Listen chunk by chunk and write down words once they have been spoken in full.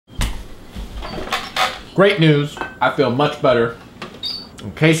Great news, I feel much better.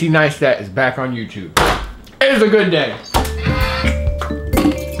 And Casey Neistat is back on YouTube. It is a good day.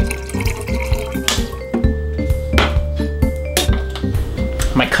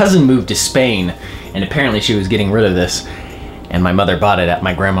 My cousin moved to Spain, and apparently she was getting rid of this, and my mother bought it at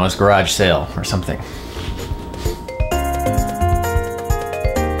my grandma's garage sale or something.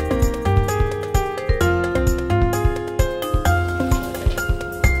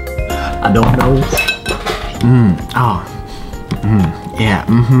 I don't know. Yeah,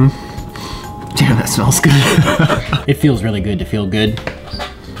 Damn, that smells good. It feels really good to feel good.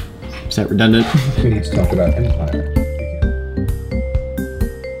 Is that redundant? We need to talk about Empire.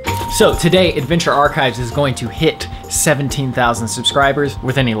 So today, Adventure Archives is going to hit 17,000 subscribers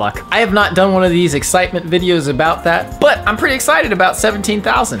with any luck. I have not done one of these excitement videos about that, but I'm pretty excited about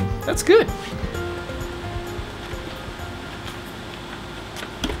 17,000. That's good.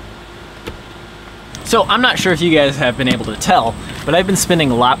 So I'm not sure if you guys have been able to tell, but I've been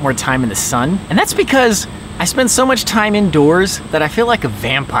spending a lot more time in the sun, and that's because I spend so much time indoors that I feel like a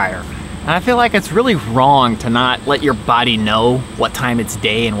vampire. And I feel like it's really wrong to not let your body know what time it's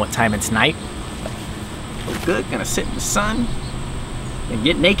day and what time it's night. Feel good, gonna sit in the sun and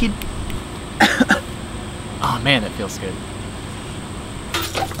get naked. Oh man, that feels good.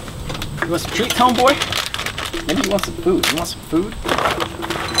 You want some treats, homeboy? Maybe you want some food. You want some food?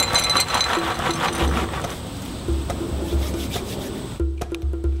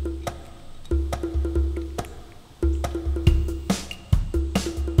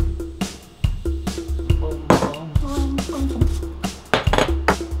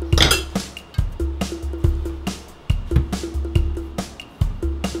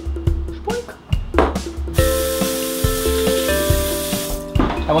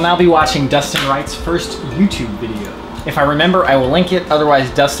 I will now be watching Dustin Wright's first YouTube video. If I remember, I will link it.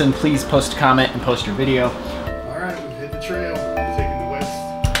 Otherwise, Dustin, please post a comment and post your video. All right, we've hit the trail, taking the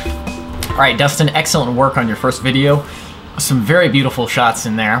west. All right, Dustin, excellent work on your first video. Some very beautiful shots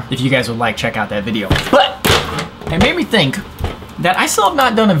in there. If you guys would like, check out that video. But it made me think that I still have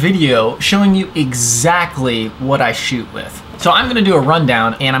not done a video showing you exactly what I shoot with. So I'm gonna do a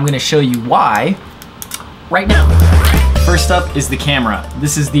rundown and I'm gonna show you why right now. First up is the camera.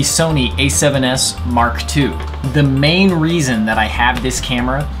 This is the Sony a7S Mark II. The main reason that I have this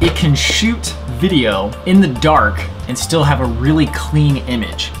camera, it can shoot video in the dark and still have a really clean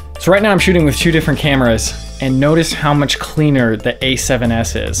image. So right now I'm shooting with two different cameras, and notice how much cleaner the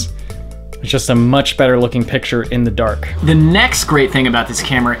a7S is. It's just a much better looking picture in the dark. The next great thing about this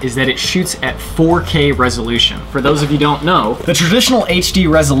camera is that it shoots at 4K resolution. For those of you who don't know, the traditional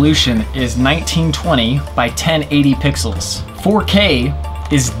HD resolution is 1920 by 1080 pixels.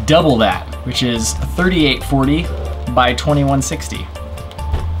 4K is double that, which is 3840 by 2160.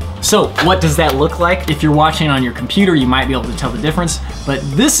 So what does that look like? If you're watching on your computer, you might be able to tell the difference, but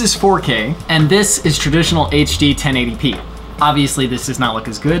this is 4K and this is traditional HD 1080p. Obviously this does not look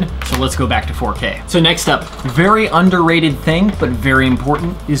as good, so let's go back to 4K. So next up, very underrated thing, but very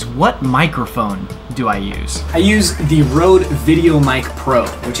important, is what microphone do I use? I use the Rode VideoMic Pro,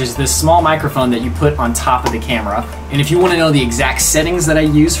 which is this small microphone that you put on top of the camera. And if you want to know the exact settings that I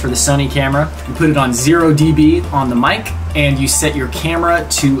use for the Sony camera, you put it on 0 dB on the mic, and you set your camera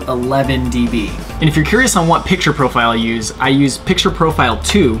to 11 dB. And if you're curious on what picture profile I use Picture Profile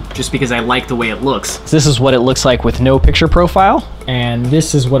 2, just because I like the way it looks. So this is what it looks like with no picture profile, and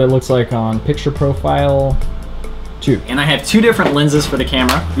this is what it looks like on Picture Profile 2. And I have two different lenses for the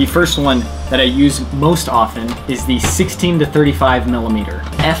camera. The first one that I use most often is the 16 to 35 millimeter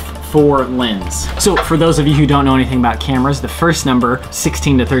f4 lens. So for those of you who don't know anything about cameras, the first number,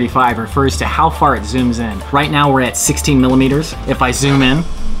 16 to 35, refers to how far it zooms in. Right now we're at 16 millimeters. If I zoom in,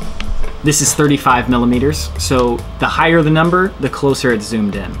 this is 35 millimeters, so the higher the number, the closer it's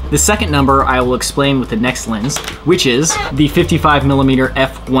zoomed in. The second number I will explain with the next lens, which is the 55 millimeter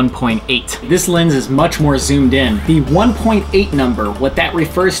f1.8. This lens is much more zoomed in. The 1.8 number, what that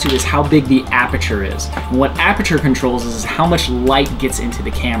refers to is how big the aperture is. And what aperture controls is how much light gets into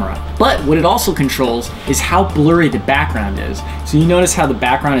the camera. But what it also controls is how blurry the background is. So you notice how the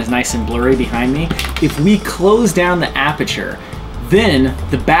background is nice and blurry behind me? If we close down the aperture, then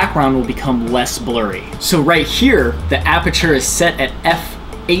the background will become less blurry. So right here, the aperture is set at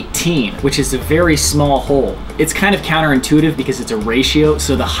f18, which is a very small hole. It's kind of counterintuitive because it's a ratio,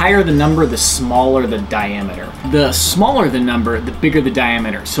 so the higher the number, the smaller the diameter. The smaller the number, the bigger the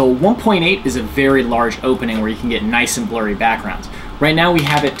diameter. So 1.8 is a very large opening where you can get nice and blurry backgrounds. Right now we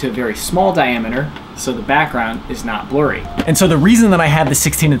have it to a very small diameter, so the background is not blurry. And so the reason that I have the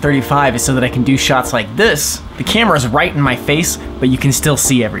 16 to 35 is so that I can do shots like this. The camera is right in my face, but you can still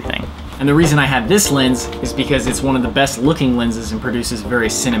see everything. And the reason I have this lens is because it's one of the best looking lenses and produces very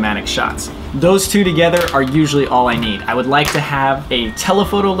cinematic shots. Those two together are usually all I need. I would like to have a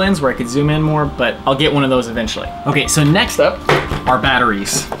telephoto lens where I could zoom in more, but I'll get one of those eventually. Okay, so next up are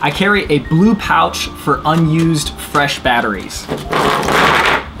batteries. I carry a blue pouch for unused fresh batteries.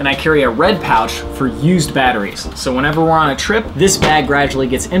 And I carry a red pouch for used batteries. So whenever we're on a trip, this bag gradually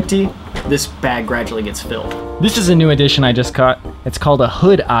gets empty, this bag gradually gets filled. This is a new addition I just caught. It's called a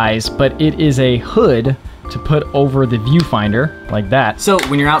hood eyes, but it is a hood to put over the viewfinder, like that. So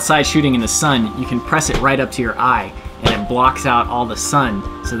when you're outside shooting in the sun, you can press it right up to your eye, and it blocks out all the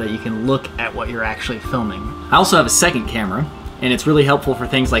sun so that you can look at what you're actually filming. I also have a second camera, and it's really helpful for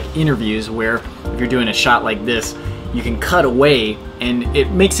things like interviews, where if you're doing a shot like this, you can cut away, and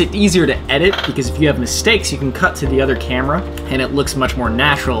it makes it easier to edit, because if you have mistakes, you can cut to the other camera and it looks much more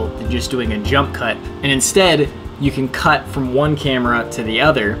natural than just doing a jump cut. And instead, you can cut from one camera to the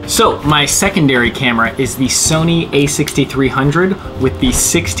other. So my secondary camera is the Sony a6300 with the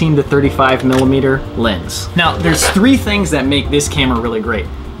 16 to 35 millimeter lens. Now, there's three things that make this camera really great.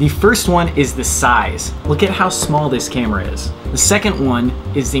 The first one is the size. Look at how small this camera is. The second one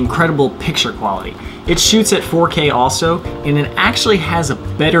is the incredible picture quality. It shoots at 4K also, and it actually has a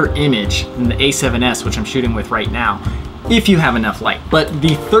better image than the A7S, which I'm shooting with right now, if you have enough light. But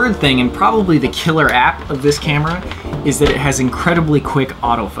the third thing, and probably the killer app of this camera, is that it has incredibly quick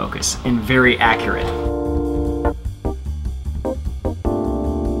autofocus and very accurate.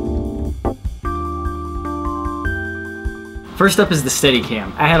 First up is the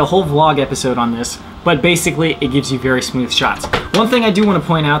Steadicam. I had a whole vlog episode on this, but basically it gives you very smooth shots. One thing I do want to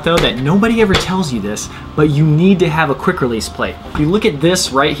point out though, that nobody ever tells you this, but you need to have a quick release plate. If you look at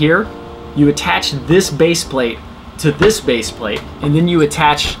this right here, you attach this base plate to this base plate, and then you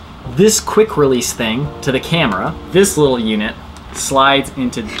attach this quick release thing to the camera. This little unit slides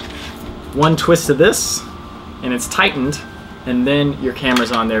into one twist of this, and it's tightened, and then your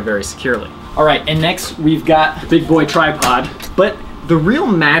camera's on there very securely. All right, and next we've got the big boy tripod, but the real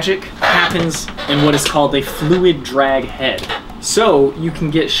magic happens in what is called a fluid drag head. So you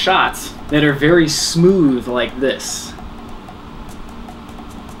can get shots that are very smooth like this.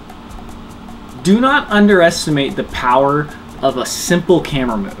 Do not underestimate the power of a simple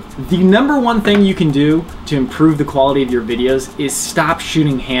camera move. The number one thing you can do to improve the quality of your videos is stop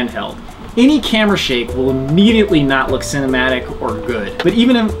shooting handheld. Any camera shake will immediately not look cinematic or good. But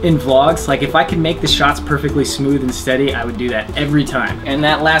even in vlogs, like if I could make the shots perfectly smooth and steady, I would do that every time. And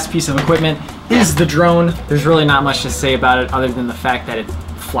that last piece of equipment is the drone. There's really not much to say about it other than the fact that it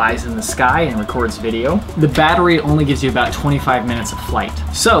flies in the sky and records video. The battery only gives you about 25 minutes of flight,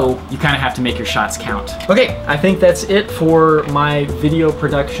 so you kind of have to make your shots count. Okay, I think that's it for my video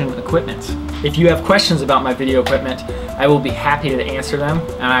production equipment. If you have questions about my video equipment, I will be happy to answer them,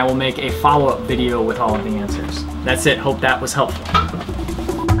 and I will make a follow-up video with all of the answers. That's it. Hope that was helpful.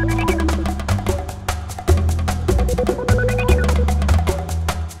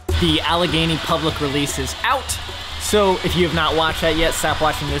 The Allegheny public release is out. So if you have not watched that yet, stop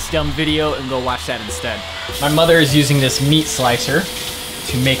watching this dumb video and go watch that instead. My mother is using this meat slicer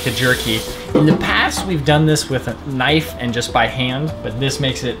to make the jerky. In the past, we've done this with a knife and just by hand, but this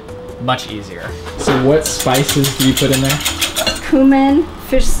makes it much easier. So what spices do you put in there? Cumin,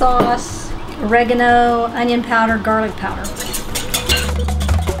 fish sauce, oregano, onion powder, garlic powder.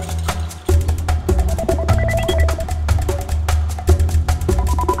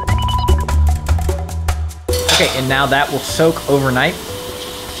 Okay, and now that will soak overnight.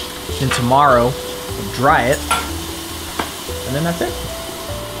 Then tomorrow, we'll dry it, and then that's it.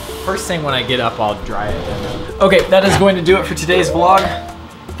 First thing when I get up, I'll dry it. Okay, that is going to do it for today's vlog.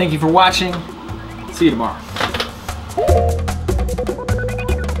 Thank you for watching. See you tomorrow.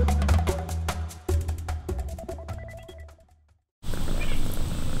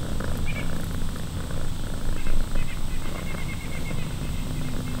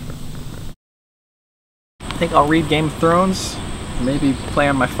 I think I'll read Game of Thrones, maybe play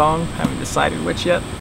on my phone. Haven't decided which yet.